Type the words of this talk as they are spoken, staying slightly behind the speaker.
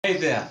Hey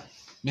there,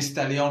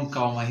 Mr. Leon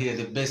Kauma here,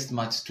 the best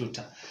maths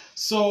tutor.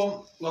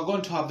 So we're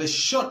going to have a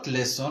short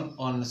lesson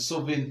on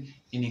solving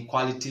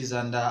inequalities,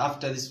 and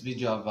after this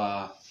video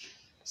I have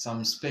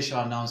some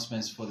special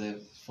announcements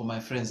for my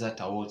friends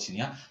that are watching.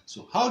 Yeah.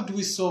 So how do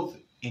we solve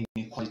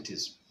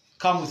inequalities?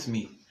 Come with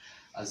me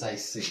as I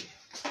say.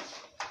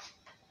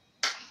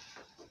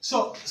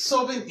 So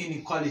solving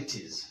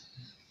inequalities,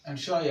 I'm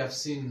sure you have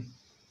seen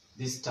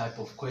this type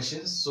of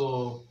questions.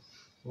 So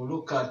we'll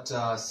look at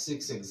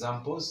 6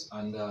 examples,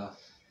 and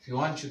if you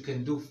want, you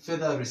can do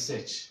further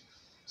research.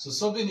 So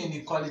solving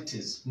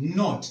inequalities,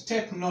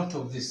 take note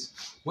of this.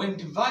 When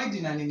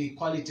dividing an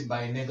inequality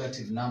by a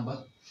negative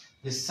number,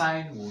 the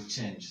sign will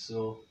change.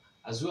 So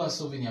as we are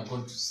solving, you're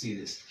going to see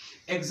this.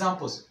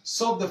 Examples,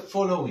 solve the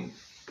following.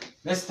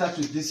 Let's start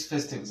with this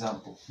first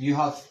example. You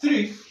have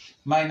 3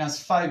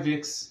 minus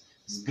 5x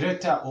is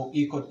greater or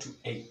equal to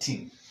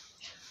 18.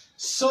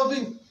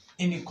 Solving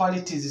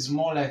inequalities is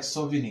more like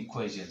solving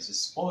equations.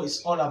 It's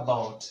all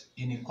about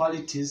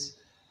inequalities,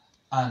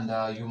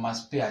 and you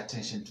must pay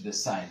attention to the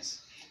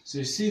signs. So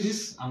you see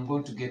this, I'm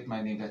going to get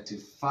my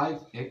negative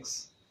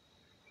 5x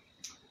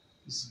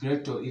is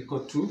greater or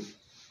equal to,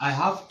 I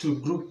have to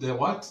group the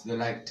what? The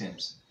like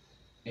terms,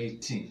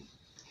 18.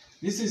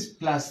 This is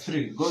plus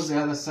 3, goes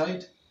the other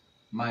side,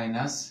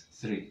 minus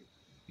 3.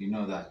 You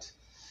know that.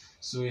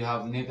 So we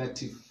have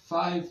negative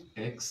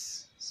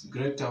 5x is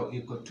greater or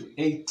equal to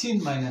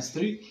 18 minus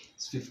 3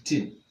 is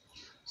 15.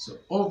 So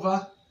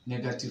over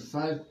negative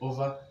 5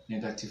 over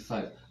negative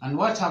 5. And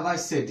what have I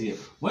said here?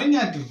 When you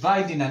are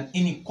dividing an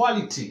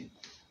inequality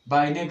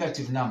by a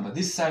negative number,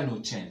 this sign will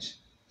change.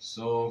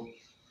 So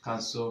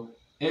cancel,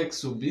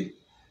 x will be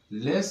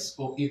less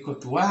or equal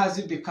to, why has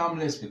it become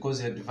less?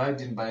 Because you're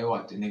dividing by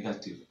what? A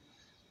negative.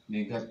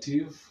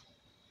 Negative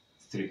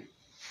 3.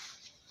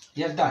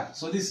 You're done.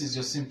 So this is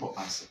your simple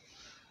answer.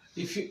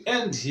 If you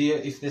end here,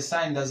 if the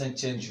sign doesn't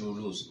change, you will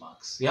lose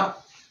marks. Yeah?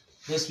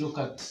 Let's look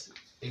at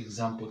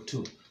example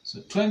 2. So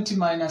 20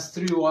 minus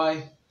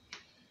 3y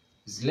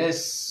is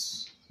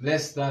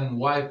less than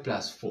y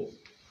plus 4.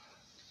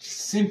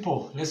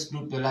 Simple. Let's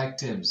group the like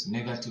terms.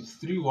 Negative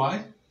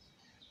 3y.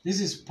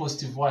 This is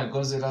positive y,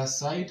 goes the other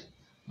side,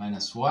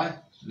 minus y,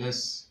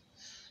 less.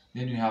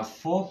 Then we have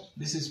 4.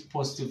 This is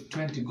positive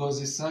 20, goes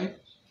this side,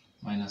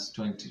 minus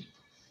 20.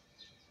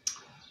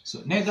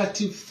 So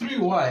negative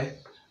 3y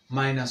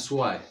minus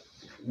y.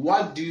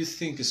 What do you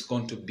think is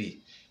going to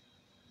be?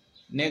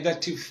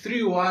 Negative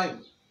 3y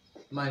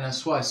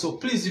minus y. So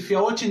please, if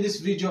you're watching this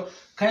video,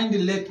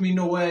 kindly let me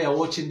know where you're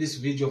watching this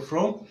video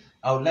from.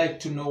 I would like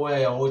to know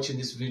where you're watching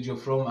this video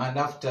from, and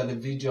after the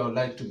video I would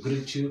like to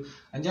greet you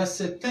and just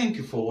say thank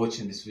you for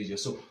watching this video.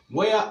 So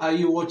where are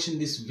you watching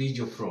this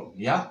video from?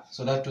 Yeah,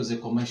 so that was a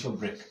commercial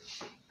break.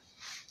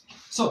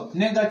 So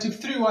negative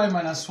 3y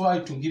minus y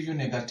to give you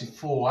negative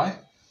 4y.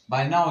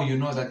 By now you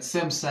know that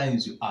same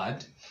signs you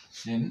add,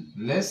 then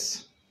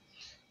less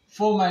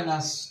 4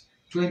 minus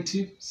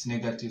 20 is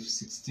negative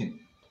 16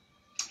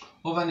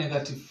 over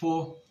negative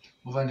 4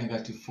 over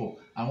negative 4.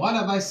 And what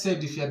have I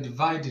said? If you are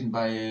dividing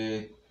by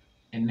a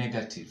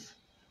negative,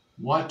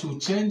 what will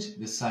change?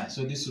 The sign.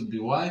 So this will be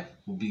y,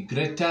 will be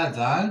greater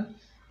than,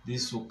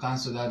 this will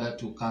cancel that,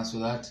 that will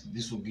cancel that,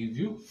 this will give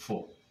you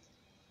 4.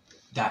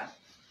 Done.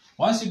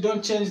 Once you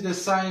don't change the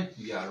sign,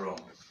 you are wrong.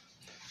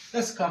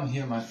 Let's come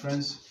here, my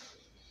friends.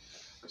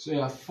 So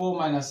you have 4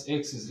 minus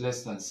x is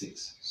less than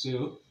 6.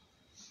 So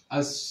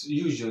as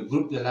usual,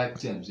 group the like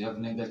terms. You have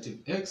negative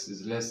x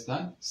is less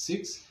than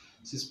 6.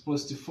 This is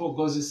positive 4,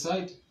 goes this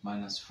side,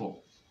 minus 4.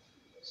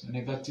 So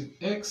negative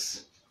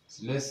x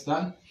is less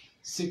than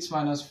 6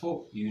 minus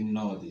 4, you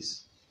know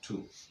this,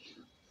 2.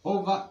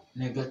 Over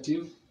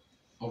negative,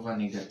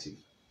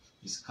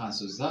 this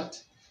cancels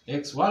that.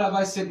 X, what have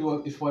I said?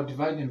 If we're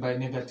dividing by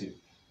negative,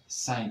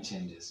 sign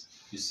changes.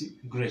 You see,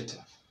 greater,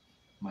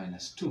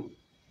 minus 2.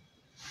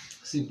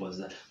 Simple as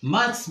that.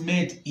 Maths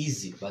made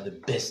easy by the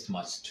best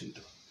maths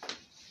tutor.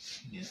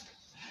 Yeah.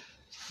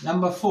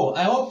 Number 4,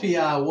 I hope you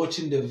are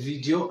watching the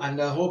video,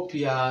 and I hope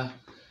you are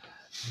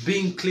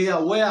being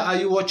clear. Where are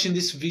you watching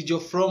this video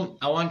from?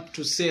 I want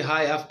to say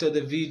hi after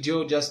the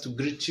video just to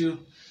greet you.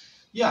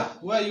 Yeah,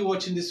 where are you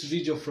watching this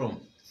video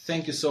from?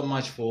 Thank you so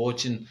much for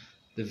watching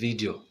the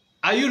video.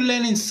 Are you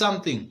learning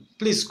something?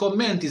 Please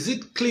comment. Is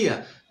it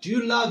clear? Do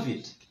you love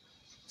it?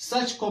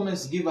 Such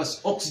comments give us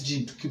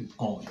oxygen to keep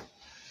going.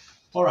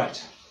 All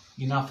right,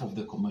 enough of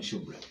the commercial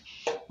break.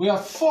 We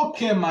have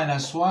 4k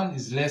minus 1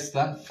 is less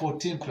than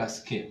 14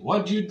 plus k.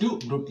 What do?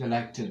 Group the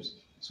like terms.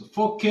 So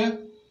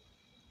 4k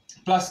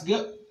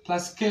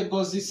plus k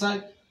goes this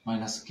side,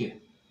 minus k,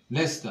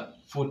 less than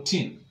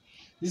 14.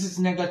 This is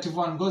negative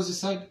 1, goes this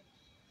side,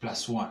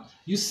 plus 1.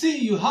 You see,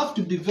 you have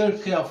to be very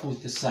careful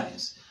with the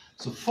signs.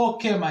 So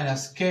 4k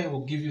minus k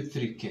will give you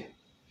 3k,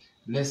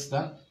 less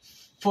than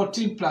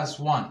 14 plus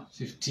 1,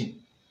 15.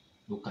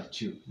 Look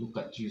at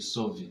you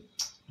solving.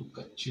 Look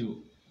at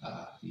you.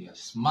 You're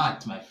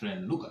smart, my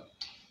friend. Look at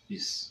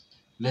this.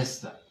 Less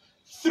than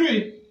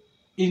 3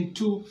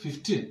 into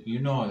 15. You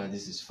know that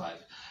this is 5.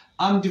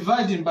 I'm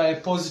dividing by a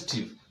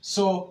positive,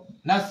 so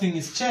nothing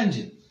is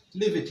changing.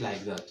 leave it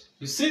like that.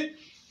 You see?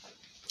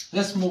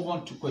 Let's move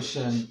on to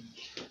question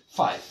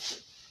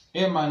 5.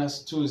 A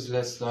minus 2 is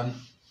less than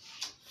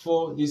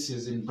 4. This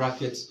is in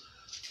brackets.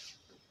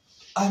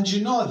 And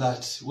you know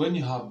that when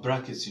you have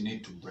brackets, you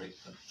need to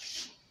break them.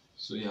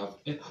 So you have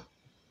A,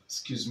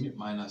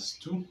 minus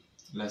 2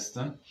 less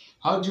than.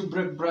 How do you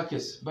break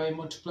brackets? By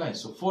multiplying.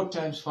 So 4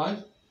 times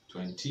 5,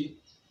 20.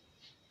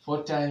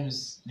 4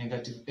 times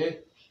negative A,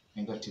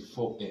 negative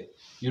 4A.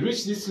 You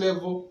reach this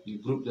level, you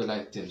group the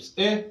like terms.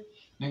 A,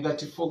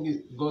 negative 4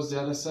 goes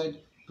the other side,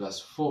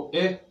 plus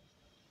 4A,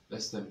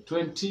 less than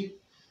 20. It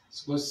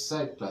goes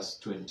side plus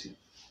 20.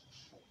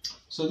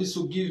 So this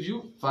will give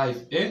you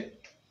 5A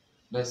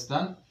less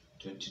than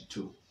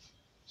 22.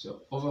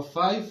 So over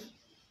 5,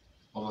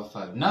 over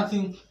 5.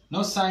 Nothing,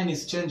 no sign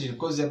is changing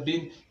because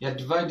you're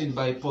dividing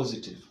by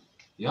positive.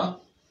 Yeah?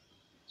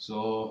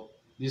 So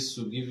this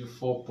will give you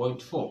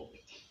 4.4.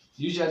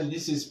 Usually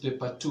this is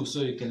paper 2,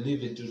 so you can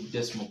leave it to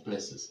decimal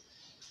places.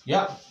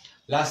 Yeah?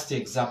 Last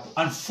example.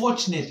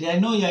 Unfortunately, I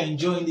know you're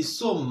enjoying this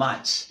so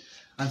much.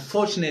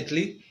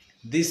 Unfortunately,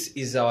 this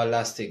is our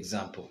last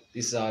example.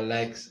 This is our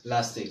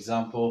last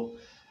example.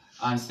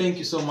 And thank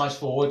you so much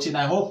for watching.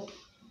 I hope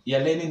you're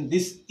learning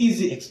this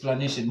easy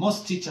explanation.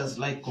 Most teachers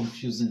like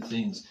confusing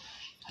things.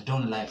 I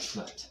don't like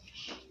that.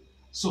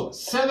 So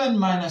 7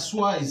 minus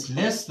y is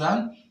less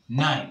than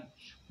 9.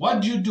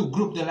 What do you do?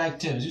 Group the like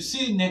terms. You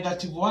see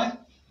negative y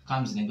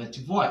comes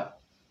negative y.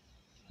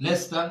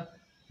 Less than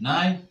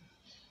 9.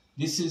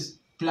 This is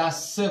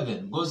plus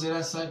 7. Goes the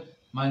other side,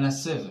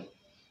 minus 7.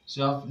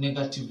 So you have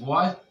negative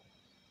y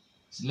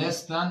is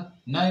less than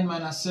 9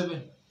 minus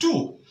 7,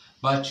 2.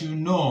 But you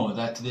know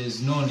that there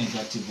is no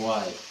negative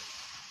y.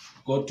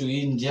 Go to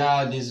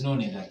India, there is no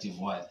negative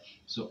y.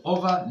 So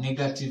over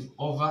negative,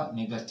 over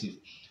negative.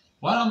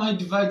 What am I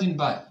dividing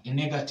by? A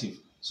negative.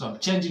 So I'm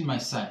changing my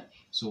sign.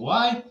 So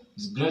y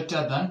is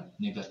greater than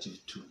negative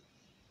 2.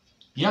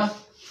 Yeah?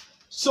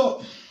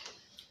 So,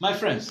 my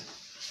friends,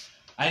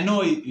 I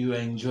know you are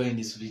enjoying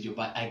this video,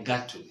 but I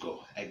got to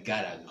go. I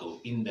gotta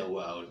go in the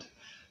world.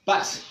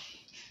 But,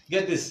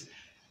 get this.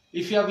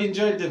 If you have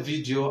enjoyed the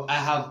video, I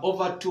have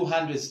over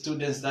 200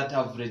 students that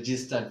have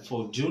registered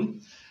for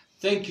June.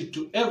 Thank you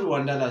to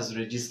everyone that has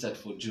registered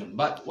for June.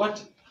 But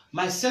what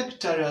my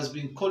secretary has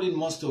been calling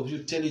most of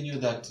you, telling you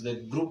that the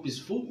group is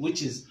full,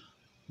 which is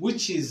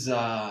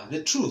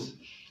the truth.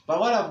 But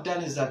what I've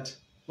done is that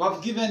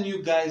I've given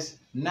you guys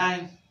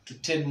 9 to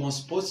 10 more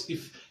spots.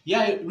 If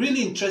you're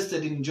really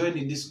interested in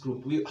joining this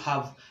group, we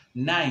have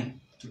 9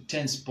 to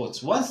 10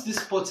 spots. Once these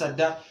spots are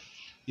done,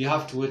 you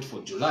have to wait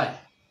for July.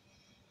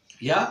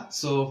 Yeah,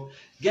 so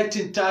get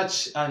in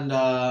touch and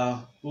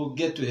we'll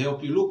get to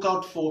help you. Look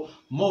out for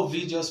more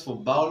videos for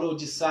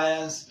biology,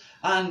 science,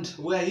 and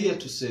we're here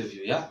to serve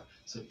you. Yeah,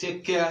 so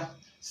take care,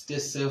 stay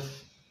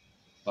safe,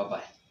 bye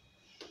bye.